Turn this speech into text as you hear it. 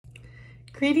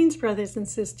Greetings, brothers and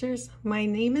sisters. My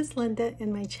name is Linda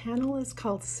and my channel is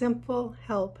called Simple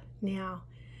Help Now.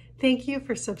 Thank you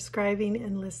for subscribing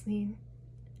and listening.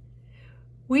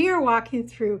 We are walking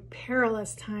through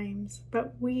perilous times,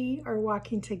 but we are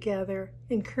walking together,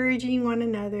 encouraging one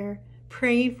another,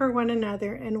 praying for one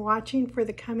another, and watching for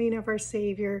the coming of our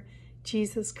Savior,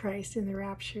 Jesus Christ, in the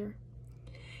rapture.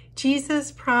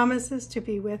 Jesus promises to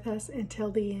be with us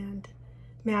until the end.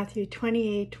 Matthew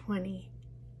 28:20.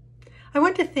 I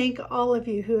want to thank all of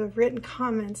you who have written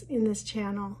comments in this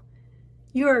channel.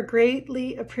 You are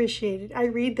greatly appreciated. I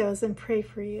read those and pray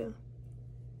for you.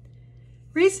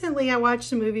 Recently, I watched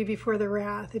the movie Before the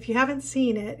Wrath. If you haven't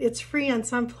seen it, it's free on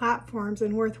some platforms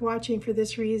and worth watching for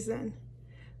this reason: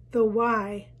 the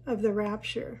why of the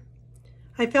rapture.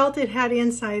 I felt it had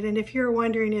insight, and if you're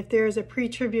wondering if there is a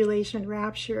pre-tribulation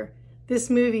rapture, this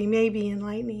movie may be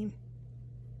enlightening.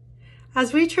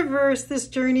 As we traverse this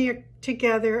journey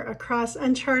together across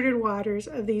uncharted waters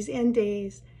of these end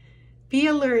days, be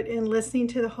alert in listening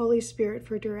to the Holy Spirit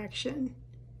for direction.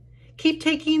 Keep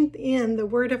taking in the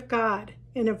Word of God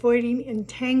and avoiding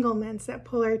entanglements that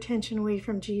pull our attention away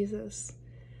from Jesus.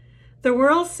 The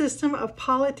world system of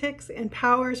politics and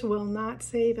powers will not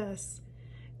save us.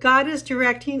 God is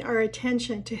directing our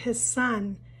attention to His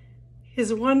Son,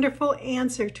 His wonderful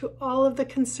answer to all of the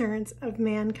concerns of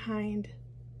mankind.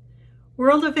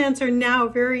 World events are now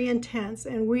very intense,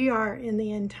 and we are in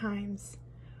the end times.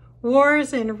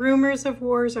 Wars and rumors of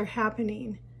wars are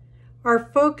happening. Our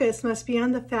focus must be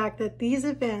on the fact that these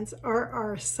events are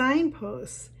our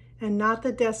signposts and not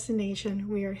the destination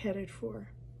we are headed for.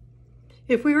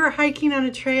 If we were hiking on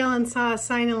a trail and saw a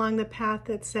sign along the path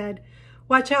that said,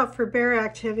 "Watch out for bear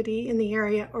activity in the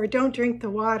area," or "Don't drink the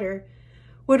water,"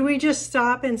 would we just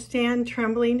stop and stand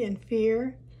trembling in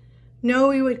fear? No,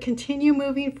 we would continue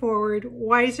moving forward,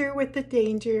 wiser with the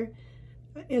danger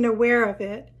and aware of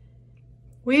it.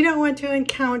 We don't want to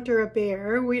encounter a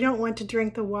bear. We don't want to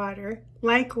drink the water.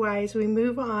 Likewise, we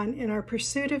move on in our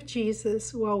pursuit of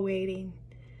Jesus while waiting.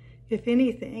 If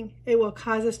anything, it will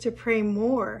cause us to pray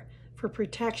more for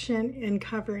protection and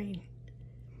covering.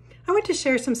 I want to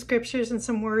share some scriptures and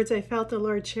some words I felt the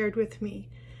Lord shared with me.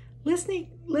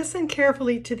 Listen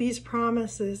carefully to these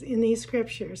promises in these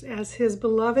scriptures as His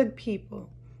beloved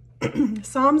people.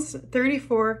 Psalms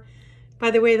 34, by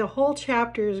the way, the whole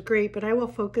chapter is great, but I will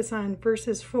focus on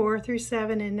verses 4 through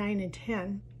 7 and 9 and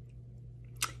 10.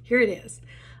 Here it is.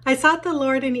 I sought the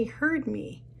Lord and He heard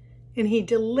me, and He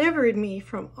delivered me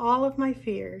from all of my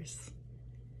fears.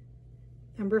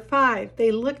 Number 5,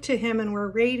 they looked to Him and were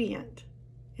radiant,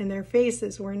 and their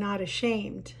faces were not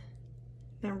ashamed.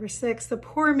 Number 6, the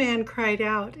poor man cried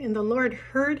out, and the Lord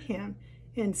heard him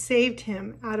and saved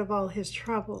him out of all his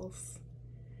troubles.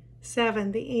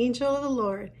 7, the angel of the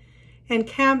Lord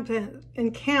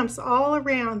encamps all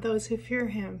around those who fear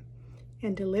Him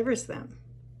and delivers them.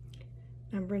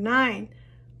 Number 9,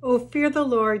 O fear the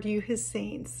Lord, you His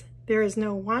saints. There is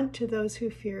no want to those who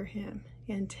fear Him.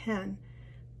 And 10,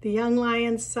 the young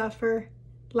lions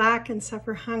lack and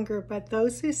suffer hunger, but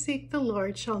those who seek the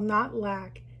Lord shall not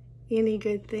lack any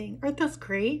good thing. Aren't those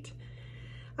great?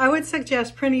 I would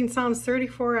suggest printing Psalms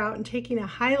 34 out and taking a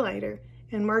highlighter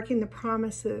and marking the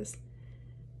promises.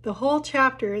 The whole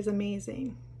chapter is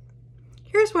amazing.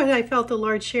 Here's what I felt the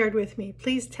Lord shared with me.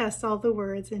 Please test all the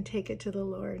words and take it to the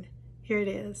Lord. Here it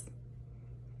is.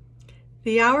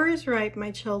 The hour is ripe,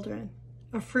 my children,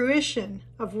 a fruition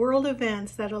of world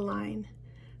events that align,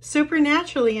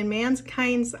 supernaturally in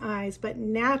mankind's eyes, but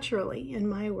naturally in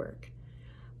my work.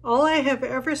 All I have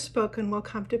ever spoken will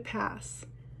come to pass,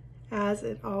 as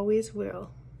it always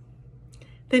will.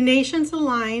 The nations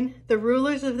align, the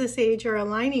rulers of this age are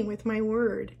aligning with my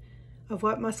word of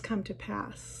what must come to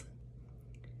pass.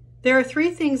 There are 3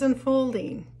 things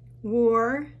unfolding: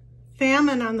 war,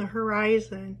 famine on the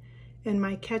horizon, and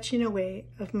my catching away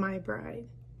of my bride.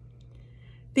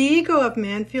 The ego of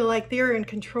men feel like they're in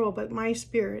control, but my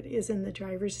spirit is in the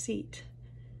driver's seat.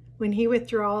 When He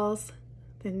withdraws,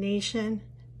 the nation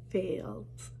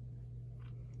fails.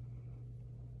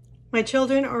 My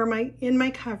children are in my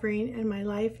covering, and my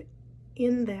life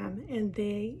in them, and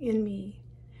they in me.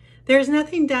 There is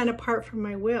nothing done apart from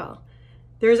my will.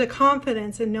 There is a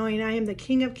confidence in knowing I am the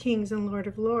King of Kings and Lord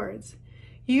of Lords.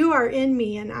 You are in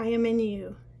me, and I am in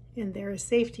you, and there is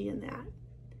safety in that.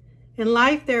 In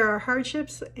life, there are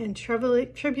hardships and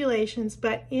tribulations,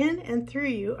 but in and through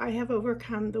you, I have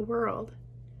overcome the world.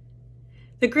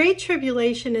 The great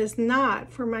tribulation is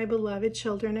not for my beloved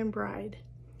children and bride.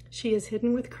 She is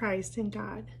hidden with Christ in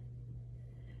God.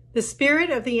 The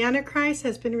spirit of the Antichrist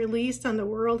has been released on the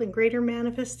world in greater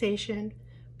manifestation,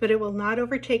 but it will not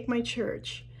overtake my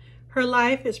church. Her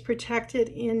life is protected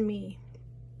in me.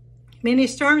 Many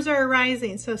storms are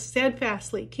arising, so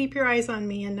steadfastly keep your eyes on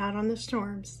me and not on the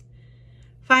storms.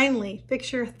 Finally,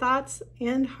 fix your thoughts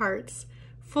and hearts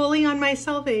fully on my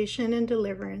salvation and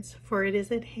deliverance, for it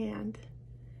is at hand.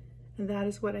 And that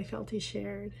is what I felt he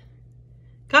shared.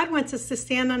 God wants us to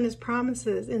stand on his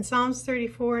promises in Psalms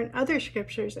 34 and other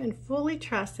scriptures and fully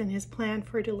trust in his plan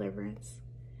for deliverance.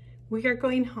 We are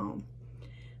going home.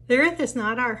 The earth is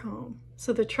not our home,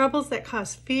 so the troubles that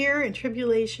cause fear and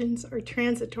tribulations are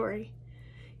transitory.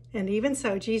 And even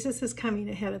so, Jesus is coming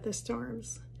ahead of the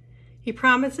storms. He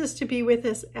promises to be with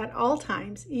us at all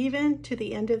times, even to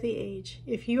the end of the age.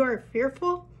 If you are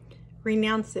fearful,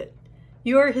 renounce it.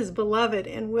 You are his beloved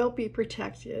and will be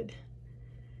protected.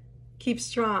 Keep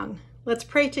strong. Let's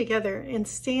pray together and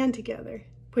stand together.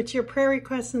 Put your prayer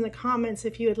requests in the comments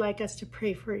if you would like us to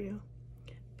pray for you.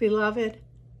 Beloved,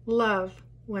 love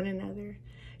one another.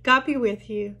 God be with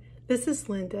you. This is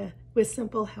Linda with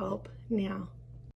Simple Help Now.